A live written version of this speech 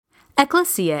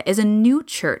Ecclesia is a new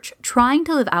church trying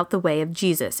to live out the way of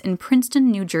Jesus in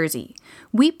Princeton, New Jersey.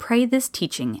 We pray this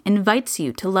teaching invites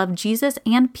you to love Jesus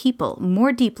and people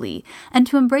more deeply and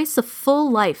to embrace the full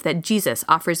life that Jesus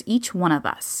offers each one of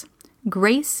us.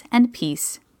 Grace and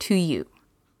peace to you.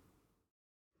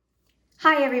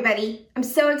 Hi everybody, I'm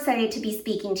so excited to be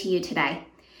speaking to you today.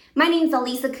 My name is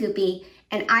Elisa Kupi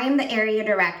and I am the area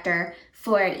director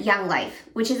for Young Life,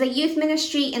 which is a youth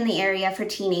ministry in the area for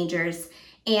teenagers,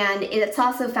 and it's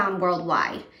also found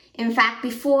worldwide. In fact,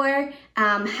 before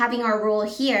having our role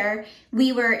here,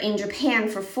 we were in Japan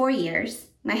for 4 years,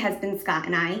 my husband Scott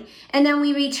and I, and then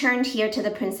we returned here to the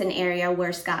Princeton area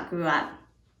where Scott grew up.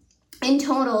 In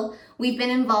total, we've been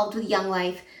involved with Young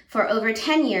Life for over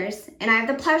 10 years, and I have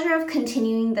the pleasure of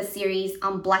continuing the series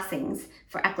on blessings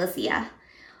for Ecclesia,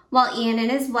 while Ian and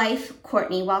his wife,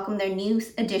 Courtney, welcome their new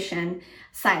addition,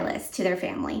 Silas, to their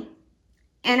family.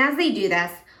 And as they do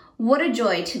this, what a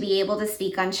joy to be able to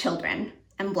speak on children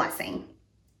and blessing.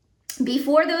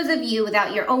 Before those of you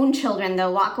without your own children, though,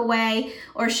 walk away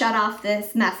or shut off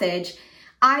this message,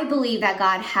 I believe that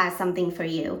God has something for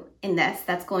you in this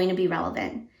that's going to be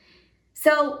relevant.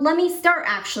 So let me start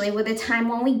actually with a time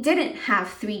when we didn't have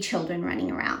 3 children running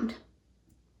around.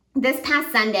 This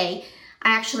past Sunday,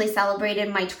 I actually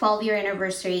celebrated my 12-year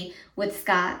anniversary with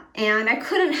Scott, and I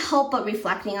couldn't help but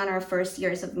reflecting on our first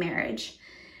years of marriage.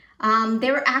 They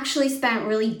were actually spent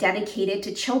really dedicated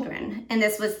to children, and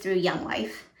this was through Young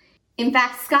Life. In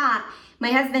fact, Scott, my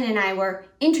husband, and I were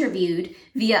interviewed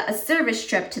via a service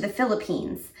trip to the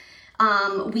Philippines.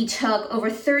 We took over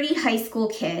 30 high school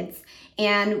kids,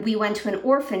 and we went to an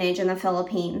orphanage in the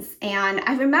Philippines. And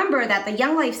I remember that the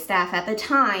Young Life staff at the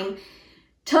time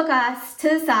took us to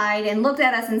the side and looked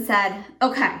at us and said,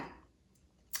 okay,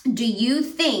 do you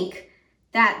think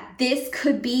that this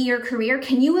could be your career?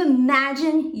 Can you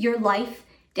imagine your life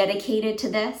dedicated to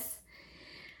this?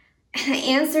 And the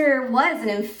answer was an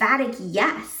emphatic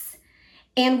yes.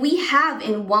 And we have,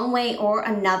 in one way or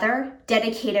another,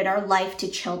 dedicated our life to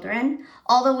children,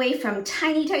 all the way from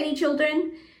tiny, tiny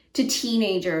children to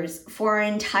teenagers for our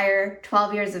entire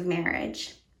 12 years of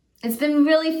marriage. It's been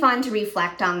really fun to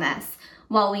reflect on this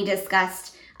while we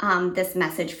discussed this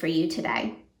message for you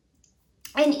today.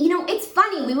 And you know, it's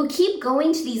funny, we will keep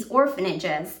going to these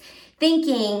orphanages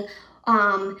thinking,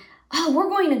 oh, we're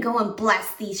going to go and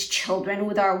bless these children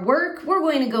with our work. We're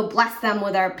going to go bless them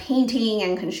with our painting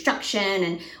and construction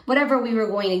and whatever we were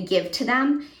going to give to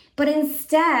them. But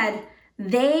instead,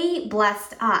 they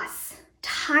blessed us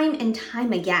time and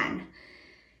time again.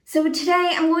 So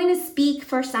today I'm going to speak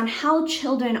first on how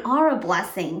children are a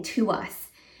blessing to us.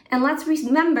 And let's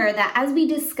remember that as we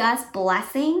discuss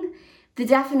blessing, the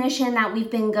definition that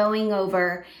we've been going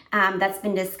over that's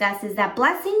been discussed is that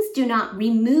blessings do not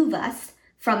remove us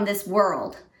from this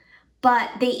world, but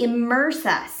they immerse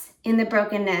us in the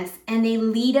brokenness and they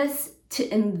lead us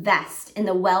to invest in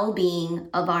the well-being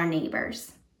of our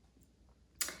neighbors.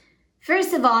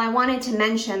 First of all, I wanted to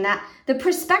mention that the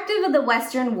perspective of the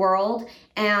Western world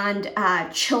and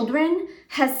children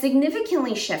has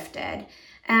significantly shifted.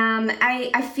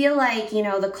 I feel like,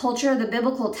 the culture of the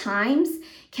biblical times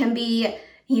can be,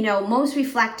 most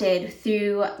reflected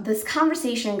through this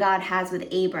conversation God has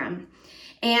with Abram.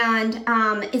 And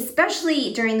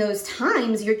especially during those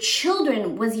times, your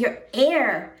children was your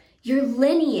heir, your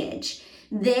lineage.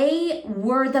 They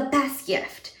were the best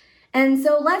gift. And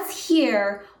so let's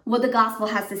hear what the gospel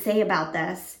has to say about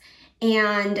this.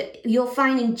 And you'll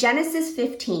find in Genesis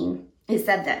 15, it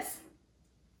said this.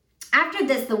 After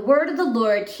this, the word of the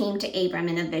Lord came to Abram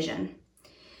in a vision.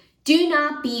 Do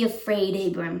not be afraid,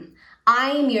 Abram. I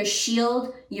am your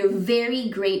shield, your very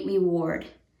great reward.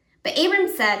 But Abram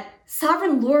said,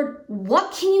 Sovereign Lord,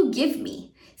 what can you give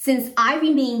me, since I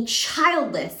remain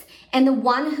childless, and the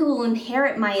one who will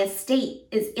inherit my estate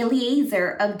is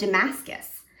Eliezer of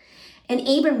Damascus? And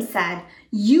Abram said,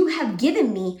 You have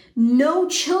given me no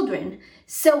children,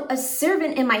 so a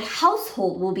servant in my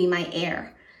household will be my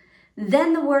heir.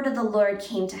 Then the word of the Lord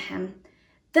came to him.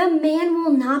 The man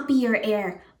will not be your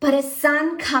heir, but a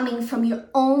son coming from your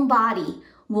own body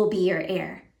will be your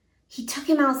heir. He took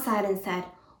him outside and said,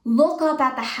 Look up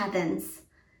at the heavens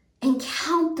and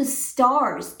count the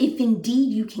stars, if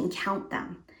indeed you can count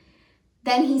them.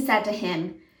 Then he said to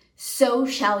him, So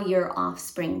shall your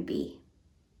offspring be.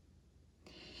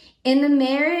 In the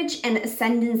marriage and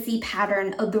ascendancy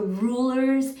pattern of the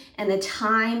rulers and the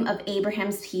time of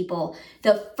Abraham's people,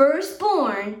 the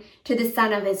firstborn to the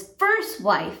son of his first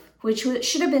wife, which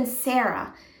should have been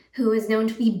Sarah, who was known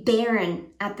to be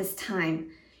barren at this time,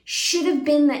 should have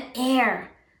been the heir,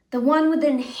 the one with the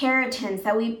inheritance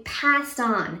that we passed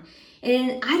on.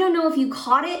 And I don't know if you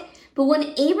caught it, But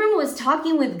when Abram was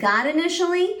talking with God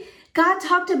initially, God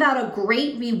talked about a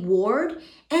great reward,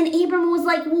 and Abram was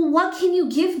like, well, what can you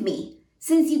give me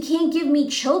since you can't give me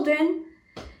children?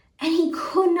 And he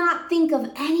could not think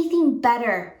of anything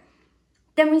better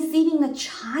than receiving a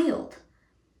child.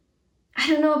 I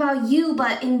don't know about you,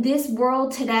 but in this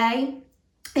world today,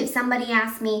 if somebody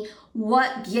asked me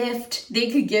what gift they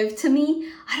could give to me,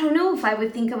 I don't know if I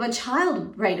would think of a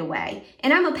child right away.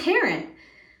 And I'm a parent.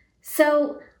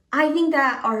 So I think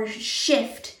that our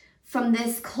shift from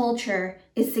this culture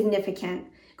is significant.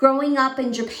 Growing up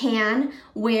in Japan,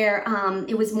 where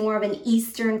it was more of an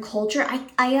Eastern culture,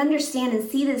 I understand and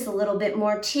see this a little bit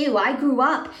more too. I grew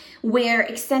up where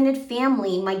extended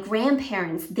family, my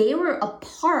grandparents, they were a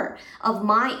part of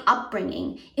my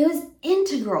upbringing. It was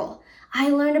integral. I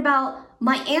learned about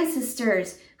my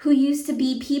ancestors who used to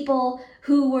be people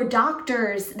who were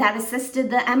doctors that assisted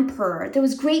the emperor. There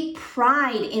was great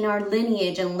pride in our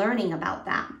lineage and learning about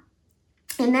that.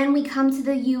 And then we come to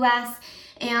the US,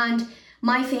 and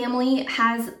my family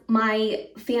has my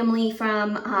family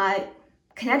from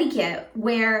Connecticut,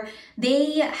 where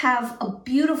they have a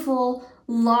beautiful,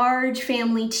 large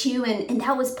family too, and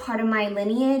that was part of my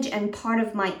lineage and part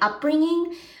of my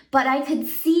upbringing. But I could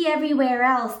see everywhere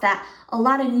else that a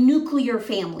lot of nuclear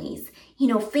families,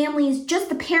 families, just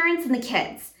the parents and the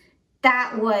kids,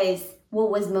 that was what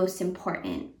was most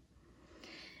important.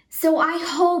 So I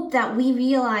hope that we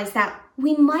realize that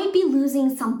we might be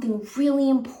losing something really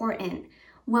important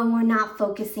when we're not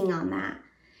focusing on that.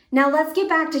 Now let's get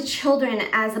back to children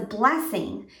as a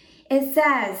blessing. It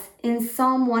says in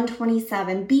Psalm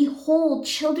 127, "Behold,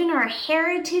 children are a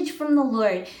heritage from the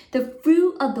Lord, the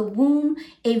fruit of the womb,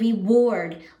 a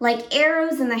reward. Like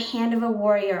arrows in the hand of a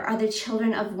warrior are the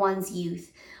children of one's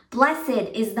youth. Blessed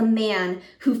is the man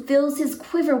who fills his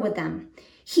quiver with them.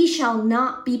 He shall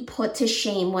not be put to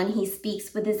shame when he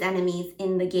speaks with his enemies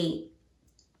in the gate."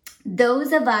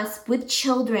 Those of us with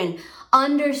children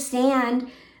understand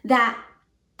that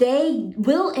they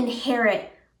will inherit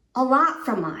a lot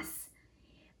from us.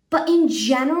 But in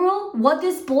general, what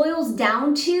this boils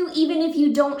down to, even if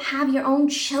you don't have your own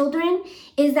children,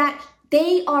 is that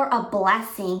they are a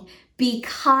blessing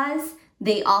because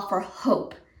they offer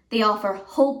hope. They offer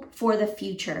hope for the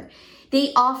future.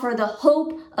 They offer the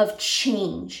hope of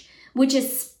change, which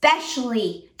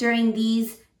especially during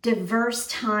these diverse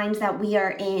times that we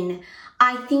are in,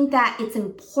 I think that it's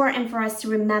important for us to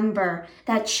remember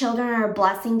that children are a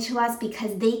blessing to us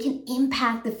because they can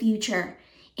impact the future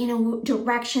in a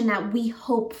direction that we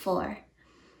hope for.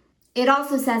 It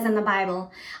also says in the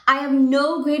Bible, "I have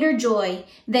no greater joy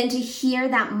than to hear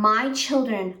that my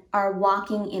children are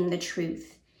walking in the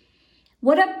truth."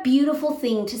 What a beautiful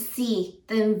thing to see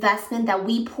the investment that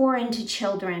we pour into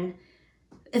children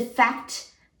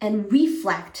affect and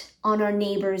reflect on our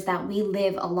neighbors that we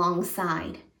live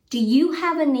alongside. Do you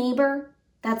have a neighbor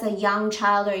that's a young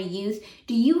child or a youth?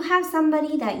 Do you have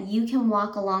somebody that you can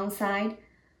walk alongside?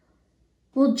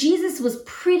 Well, Jesus was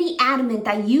pretty adamant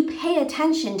that you pay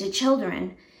attention to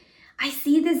children. I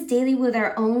see this daily with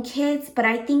our own kids, but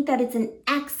I think that it's an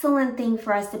excellent thing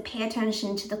for us to pay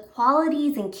attention to the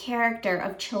qualities and character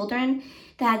of children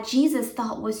that Jesus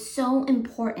thought was so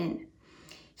important.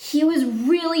 He was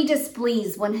really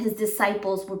displeased when his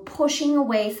disciples were pushing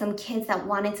away some kids that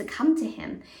wanted to come to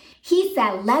him. He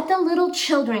said, "Let the little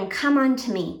children come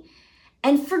unto me,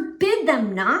 and forbid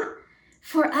them not,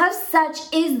 for of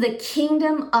such is the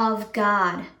kingdom of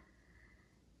God.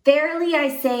 Verily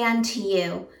I say unto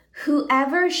you,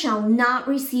 whoever shall not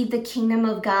receive the kingdom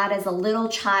of God as a little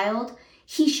child,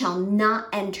 he shall not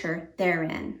enter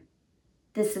therein."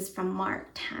 This is from Mark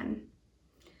 10.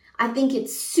 I think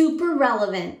it's super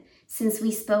relevant, since we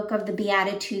spoke of the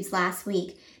Beatitudes last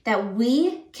week, that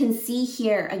we can see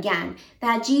here again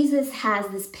that Jesus has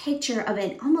this picture of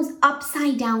an almost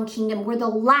upside down kingdom where the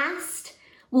last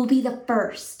will be the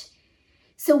first.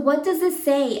 So what does this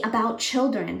say about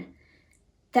children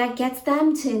that gets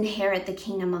them to inherit the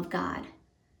kingdom of God?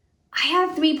 I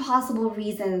have 3 possible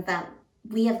reasons that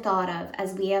we have thought of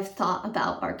as we have thought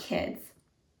about our kids.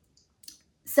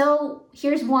 So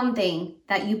here's one thing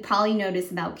that you probably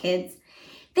notice about kids.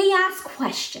 They ask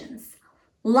questions,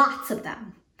 lots of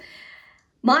them.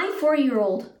 My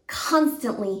 4-year-old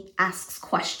constantly asks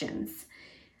questions.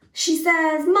 She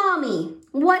says, "Mommy,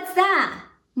 what's that?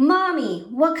 Mommy,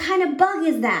 what kind of bug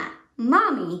is that?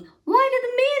 Mommy, why did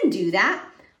the man do that?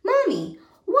 Mommy,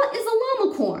 what is a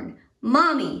llamacorn?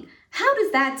 Mommy, how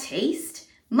does that taste?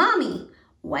 Mommy,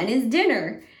 when is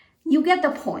dinner?" You get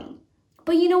the point.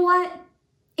 But you know what?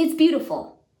 It's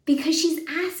beautiful because she's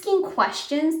asking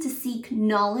questions to seek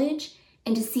knowledge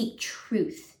and to seek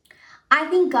truth. I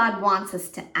think God wants us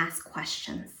to ask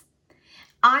questions.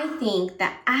 I think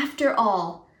that after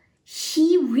all,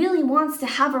 He really wants to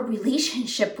have a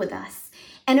relationship with us.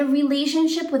 And a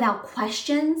relationship without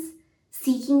questions,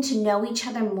 seeking to know each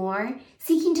other more,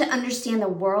 seeking to understand the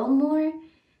world more,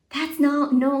 that's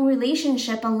no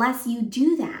relationship unless you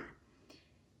do that.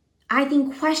 I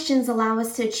think questions allow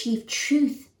us to achieve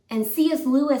truth. And C.S.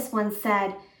 Lewis once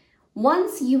said,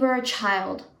 once you were a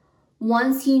child,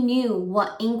 once you knew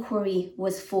what inquiry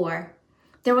was for,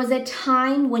 there was a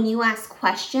time when you asked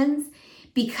questions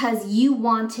because you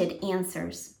wanted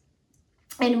answers.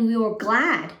 And we were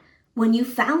glad when you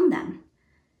found them.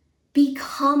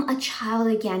 Become a child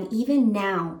again, even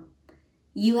now.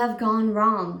 You have gone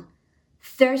wrong.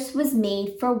 Thirst was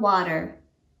made for water.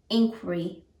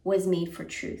 Inquiry was made for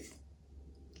truth.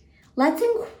 Let's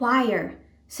inquire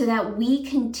so that we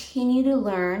continue to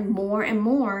learn more and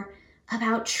more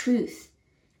about truth.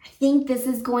 I think this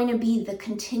is going to be the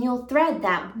continual thread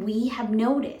that we have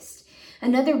noticed.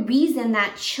 Another reason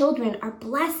that children are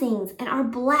blessings and are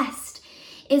blessed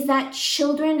is that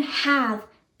children have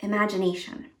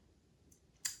imagination.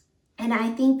 And I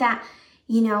think that,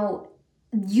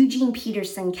 Eugene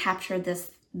Peterson captured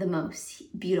this the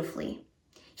most beautifully.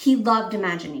 He loved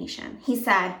imagination. He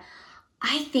said,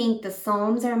 I think the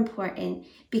Psalms are important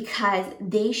because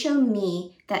they show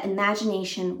me that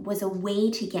imagination was a way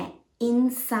to get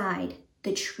inside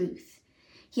the truth.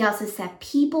 He also said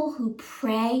people who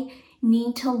pray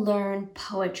need to learn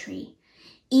poetry,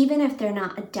 even if they're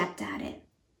not adept at it.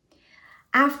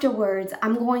 Afterwards,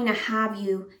 I'm going to have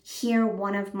you hear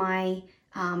one of my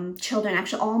children,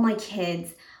 actually all my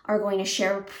kids, are going to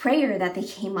share a prayer that they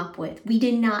came up with. We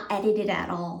did not edit it at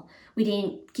all. We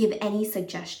didn't give any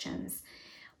suggestions.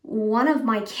 One of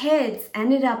my kids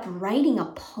ended up writing a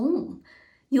poem.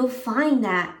 You'll find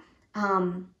that,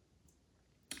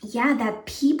 that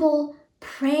people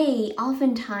pray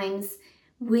oftentimes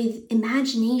with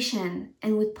imagination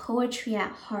and with poetry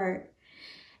at heart.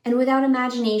 And without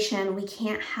imagination, we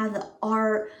can't have the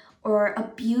art or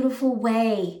a beautiful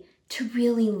way to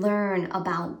really learn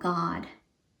about God.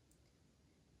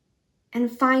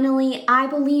 And finally, I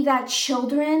believe that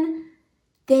children,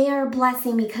 they are a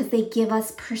blessing because they give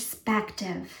us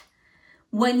perspective.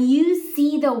 When you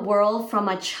see the world from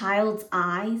a child's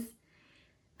eyes,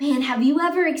 man, have you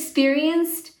ever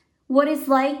experienced what it's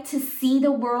like to see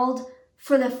the world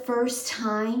for the first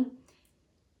time?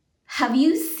 Have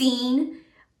you seen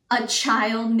a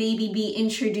child maybe be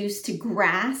introduced to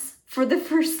grass for the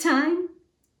first time?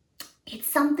 It's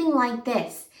something like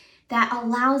this that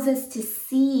allows us to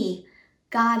see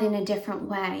God in a different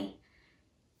way.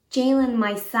 Jalen,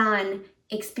 my son,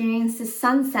 experienced the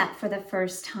sunset for the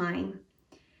first time.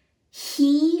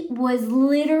 He was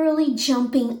literally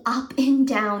jumping up and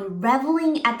down,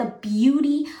 reveling at the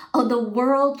beauty of the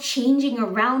world changing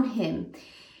around him.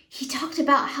 He talked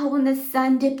about how when the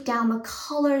sun dipped down, the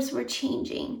colors were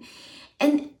changing.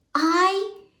 And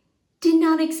I did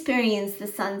not experience the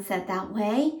sunset that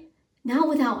way, not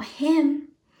without him.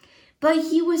 But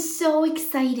he was so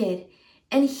excited.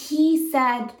 And he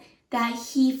said that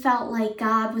he felt like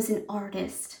God was an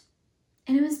artist.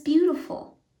 And it was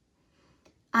beautiful.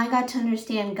 I got to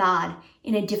understand God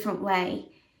in a different way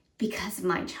because of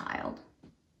my child.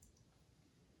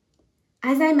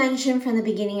 As I mentioned from the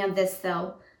beginning of this,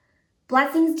 though,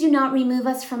 blessings do not remove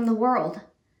us from the world.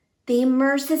 They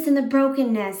immerse us in the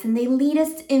brokenness and they lead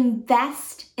us to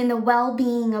invest in the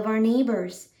well-being of our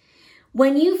neighbors.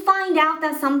 When you find out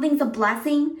that something's a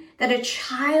blessing, that a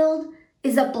child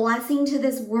is a blessing to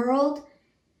this world,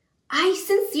 I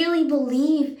sincerely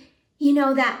believe,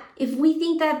 that if we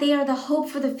think that they are the hope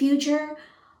for the future,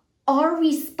 our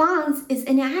response is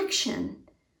an action.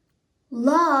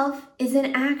 Love is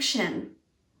an action.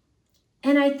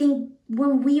 And I think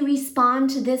when we respond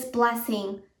to this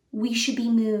blessing, we should be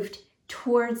moved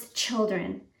towards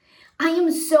children. I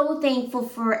am so thankful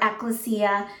for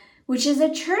Ecclesia, which is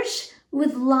a church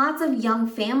with lots of young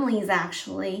families,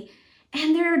 actually.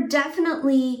 And there are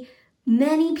definitely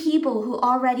many people who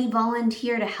already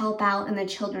volunteer to help out in the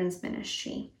children's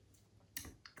ministry.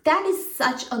 That is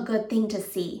such a good thing to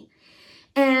see.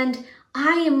 And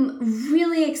I am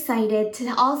really excited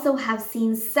to also have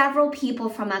seen several people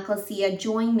from Ecclesia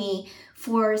join me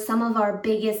for some of our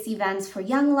biggest events for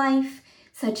Young Life,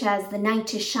 such as the Night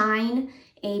to Shine,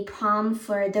 a prom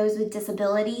for those with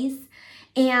disabilities.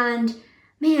 And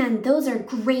man, those are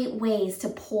great ways to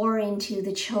pour into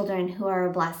the children who are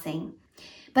a blessing.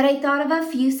 But I thought of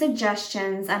a few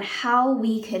suggestions on how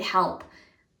we could help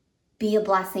be a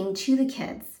blessing to the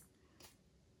kids.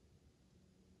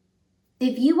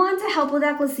 If you want to help with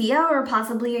Ecclesia or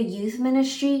possibly a youth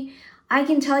ministry, I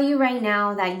can tell you right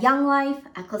now that Young Life,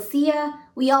 Ecclesia,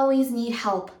 we always need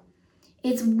help.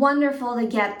 It's wonderful to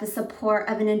get the support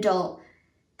of an adult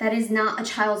that is not a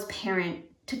child's parent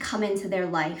to come into their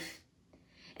life.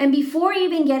 And before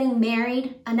even getting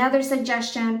married, another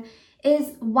suggestion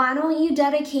is, why don't you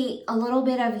dedicate a little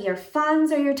bit of your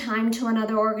funds or your time to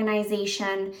another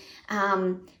organization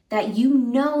that you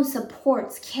know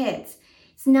supports kids.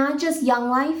 It's not just Young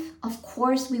Life. Of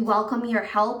course, we welcome your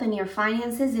help and your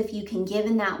finances if you can give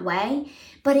in that way,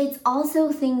 but it's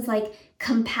also things like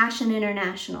Compassion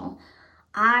International.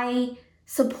 I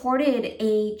supported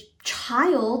a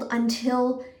child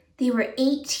until they were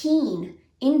 18,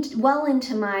 well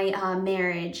into my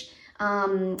marriage,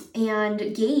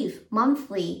 and gave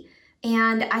monthly.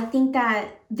 And I think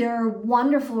that there are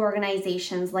wonderful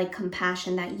organizations like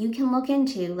Compassion that you can look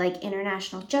into, like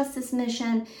International Justice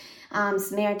Mission,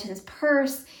 Samaritan's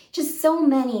Purse, just so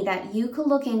many that you could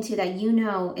look into that you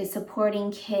know is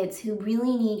supporting kids who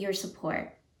really need your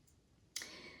support.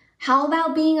 How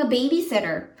about being a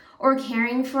babysitter or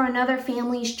caring for another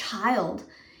family's child?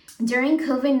 During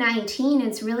COVID-19,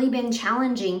 it's really been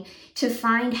challenging to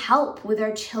find help with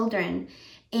our children.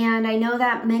 And I know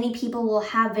that many people will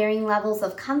have varying levels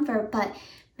of comfort, but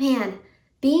man,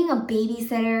 being a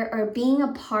babysitter or being a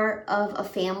part of a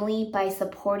family by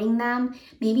supporting them,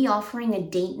 maybe offering a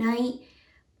date night,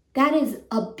 that is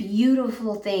a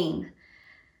beautiful thing.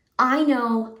 I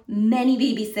know many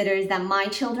babysitters that my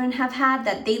children have had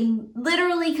that they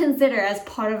literally consider as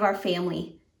part of our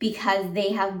family because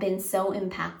they have been so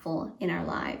impactful in our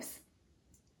lives.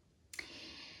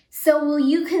 So will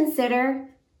you consider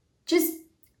just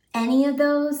any of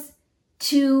those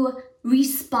to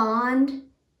respond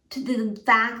to the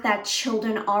fact that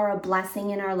children are a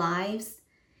blessing in our lives?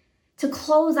 To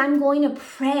close, I'm going to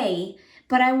pray,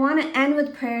 but I want to end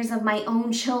with prayers of my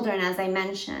own children, as I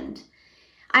mentioned.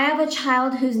 I have a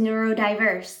child who's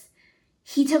neurodiverse.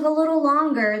 He took a little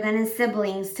longer than his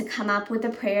siblings to come up with the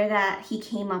prayer that he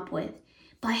came up with,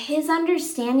 but his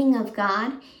understanding of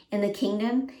God and the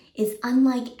kingdom is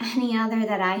unlike any other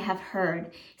that I have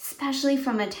heard, especially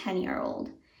from a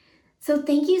 10-year-old. So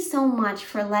thank you so much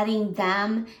for letting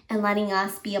them and letting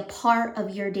us be a part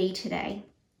of your day today.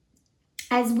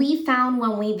 As we found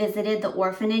when we visited the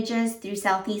orphanages through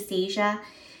Southeast Asia,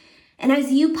 and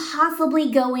as you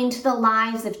possibly go into the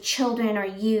lives of children or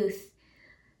youth,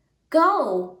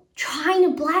 go trying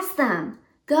to bless them.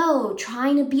 Go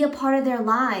trying to be a part of their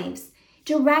lives.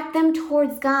 Direct them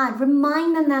towards God.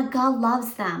 Remind them that God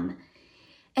loves them.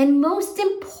 And most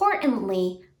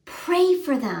importantly, pray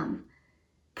for them.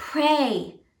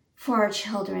 Pray for our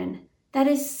children. That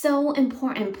is so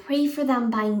important. Pray for them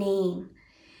by name.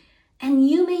 And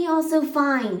you may also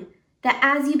find that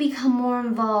as you become more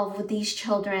involved with these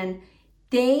children,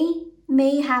 they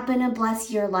may happen to bless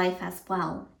your life as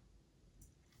well.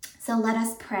 So let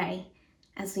us pray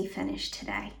as we finish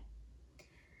today.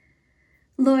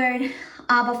 Lord,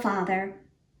 Abba Father,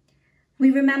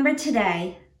 we remember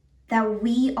today that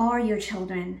we are your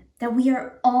children, that we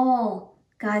are all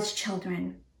God's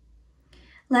children.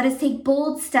 Let us take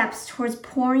bold steps towards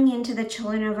pouring into the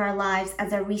children of our lives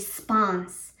as a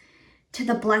response to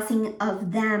the blessing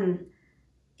of them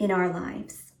in our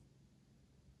lives.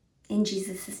 In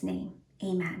Jesus' name,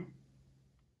 amen.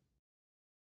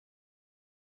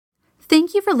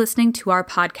 Thank you for listening to our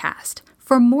podcast.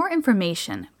 For more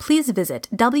information, please visit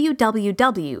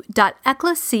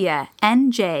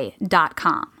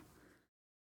www.ecclesianj.com.